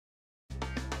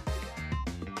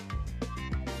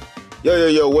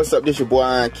Yo, what's up? This your boy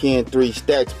Iron Ken 3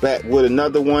 Stacks back with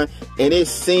another one. And it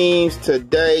seems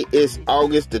today is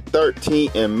August the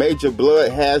 13th and Major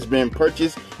Bludd has been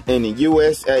purchased in the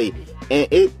USA.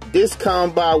 And this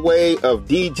come by way of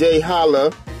DJ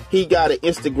Holla. He got an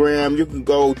Instagram. You can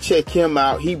go check him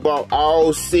out. He bought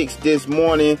all 6 this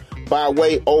morning by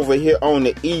way over here on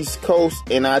the East Coast,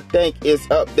 and I think it's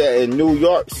up there in New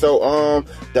York. So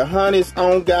the hunt is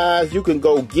on, guys. You can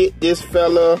go get this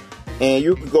fella, and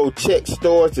you can go check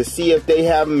stores to see if they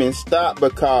have them in stock,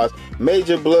 because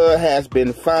Major Bludd has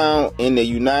been found in the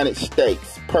United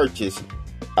States, purchased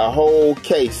a whole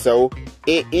case. So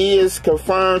it is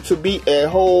confirmed to be a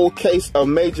whole case of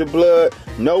Major Bludd,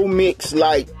 no mix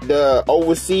like the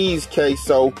overseas case.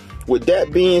 So with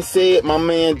that being said, my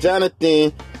man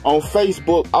Jonathan on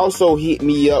Facebook also hit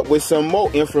me up with some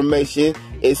more information.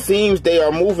 It seems they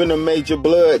are moving the Major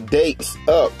Bludd dates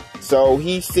up. So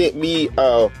he sent me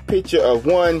a picture of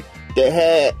one that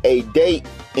had a date,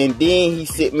 and then he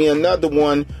sent me another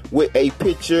one with a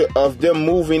picture of them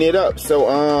moving it up.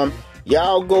 So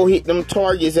y'all go hit them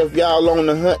targets if y'all on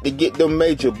the hunt to get them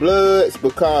Major Bloods,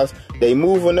 because they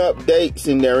moving up dates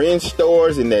and they're in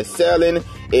stores and they're selling.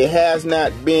 It has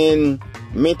not been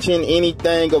mentioned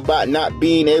anything about not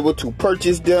being able to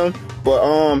purchase them. But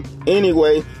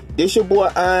anyway, this your boy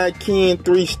Iron Ken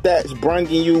 3 Stacks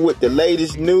bringing you with the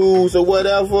latest news or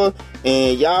whatever,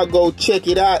 and y'all go check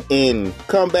it out and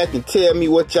come back and tell me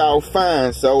what y'all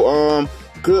find. So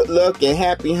good luck and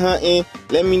happy hunting.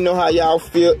 Let me know how y'all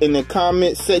feel in the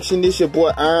comment section. This your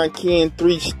boy Iron Ken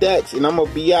 3 Stacks, and I'm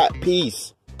gonna be out.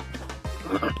 Peace.